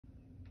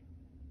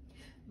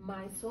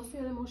My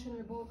social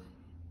emotional book,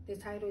 the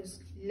title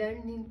is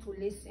Learning to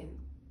Listen.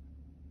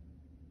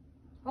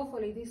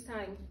 Hopefully this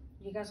time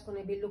you guys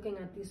gonna be looking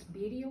at this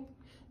video,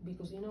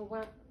 because you know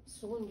what,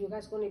 soon you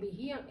guys gonna be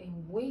here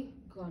and we're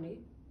gonna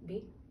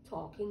be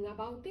talking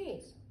about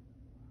this.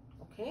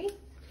 Okay,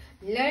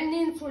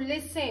 learning to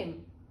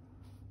listen,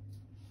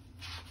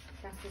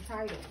 that's the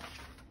title.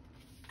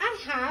 I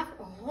have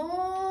a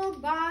whole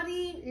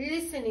body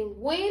listening.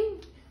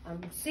 When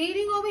I'm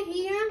sitting over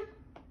here,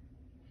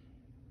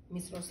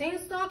 Miss Roseanne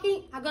is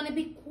talking, I'm gonna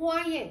be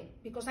quiet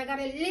because I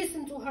gotta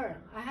listen to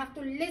her. I have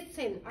to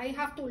listen. I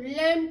have to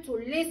learn to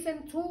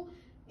listen to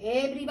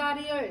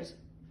everybody else.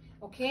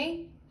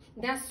 Okay?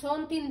 That's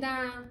something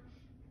that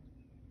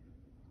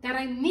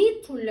I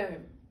need to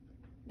learn.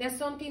 That's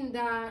something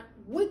that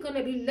we're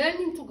gonna be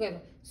learning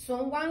together.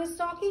 Someone is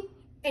talking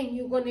and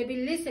you're gonna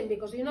be listening,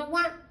 because you know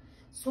what?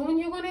 Soon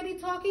you're gonna be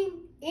talking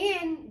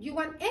and you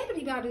want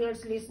everybody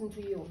else to listen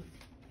to you.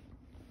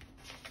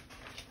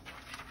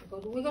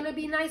 Because we're gonna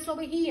be nice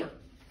over here.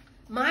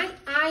 My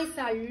eyes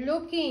are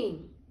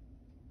looking.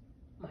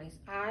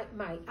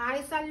 My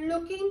eyes are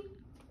looking.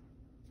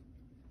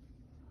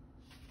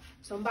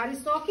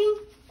 Somebody's talking.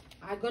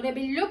 I'm gonna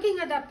be looking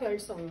at that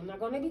person. I'm not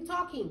gonna be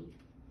talking.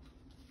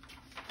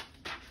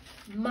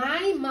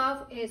 My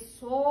mouth is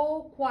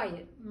so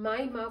quiet.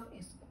 My mouth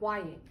is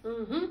quiet.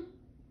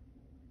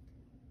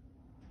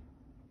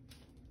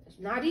 It's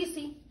not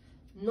easy.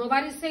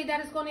 Nobody say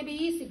that it's gonna be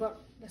easy,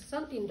 but that's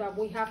something that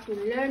we have to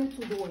learn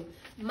to do.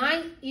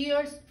 My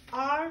ears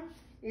are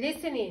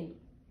listening.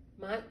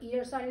 My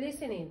ears are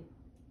listening.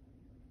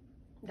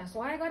 That's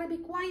why I gotta be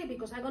quiet,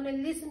 because I'm gonna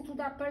listen to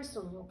that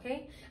person,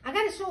 okay? I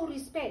gotta show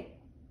respect.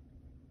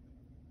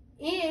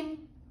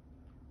 And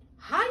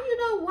how you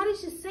know what is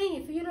she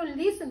saying if you don't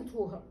listen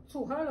to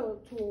her or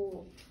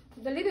to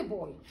the little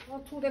boy, or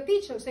to the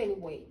teachers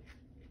anyway?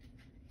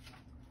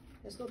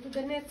 Let's go to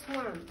the next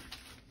one.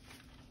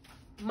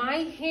 My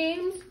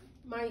hands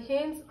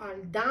are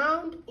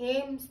down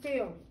and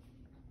still.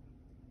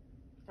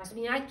 That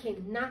means I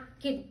cannot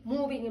keep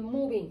moving and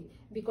moving,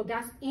 because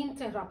that's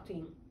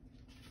interrupting.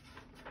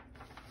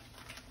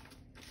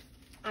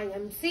 I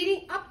am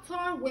sitting up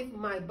tall with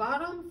my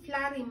bottom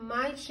flat in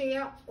my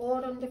chair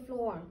or on the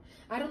floor.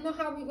 I don't know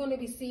how we're going to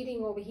be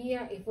sitting over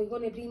here, if we're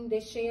going to bring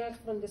the chairs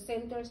from the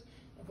centers,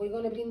 if we're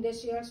going to bring the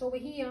chairs over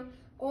here,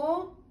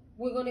 or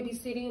we're going to be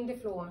sitting on the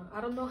floor.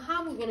 I don't know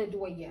how we're going to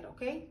do it yet,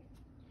 okay?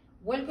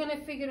 We're going to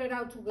figure it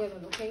out together,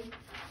 okay?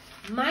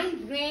 My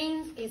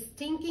brain is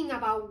thinking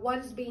about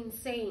what's being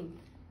said,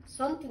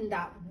 something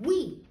that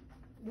we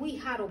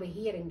had over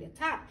here in the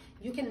top.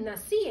 You cannot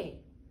see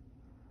it.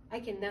 I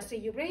cannot see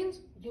your brains.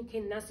 You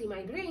cannot see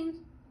my brains.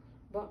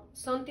 But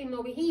something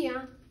over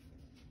here,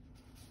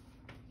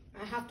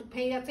 I have to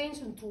pay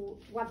attention to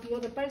what the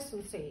other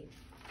person said.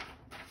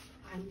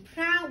 I'm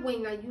proud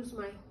when I use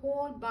my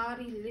whole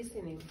body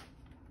listening.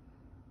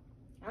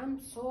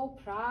 I'm so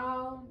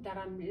proud that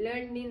I'm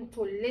learning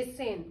to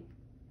listen.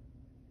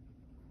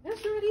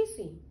 That's not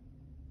easy.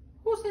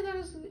 Who said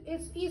that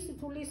it's easy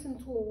to listen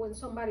to when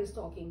somebody's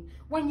talking,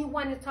 when you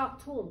want to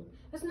talk to them?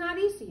 It's not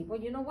easy,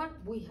 but you know what?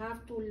 We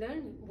have to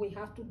learn. We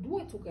have to do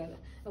it together,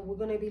 and we're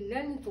going to be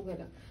learning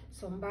together.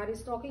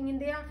 Somebody's talking in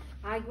there.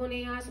 I'm going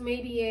to ask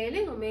maybe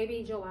Ellen or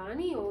maybe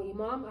Giovanni or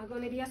Imam. I'm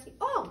going to be asking,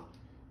 oh,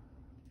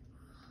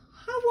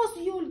 how was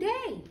your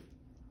day?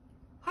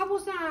 How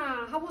was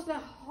the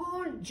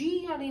whole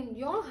year in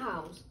your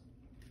house?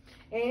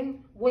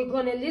 And we're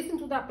gonna listen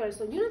to that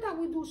person. You know that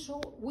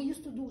we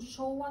used to do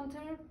show and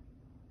tell.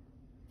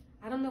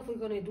 I don't know if we're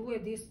gonna do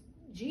it this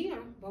year,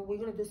 but we're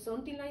gonna do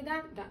something like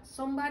that. That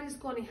somebody's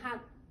gonna have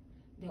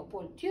the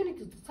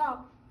opportunity to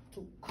talk,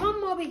 to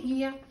come over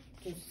here,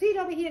 to sit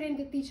over here in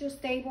the teacher's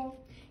table,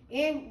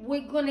 and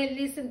we're gonna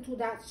listen to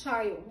that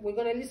child. We're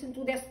gonna listen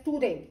to the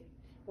student.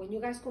 When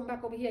you guys come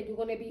back over here, you're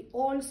gonna be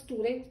all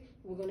students.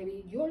 We're gonna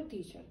be your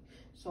teacher.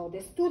 So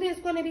the student's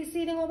gonna be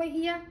sitting over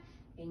here,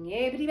 and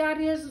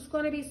everybody else is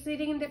gonna be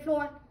sitting in the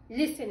floor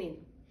listening.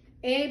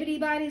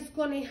 Everybody's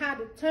gonna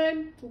have a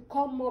turn to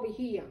come over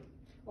here.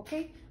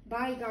 Okay?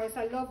 Bye guys,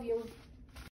 I love you.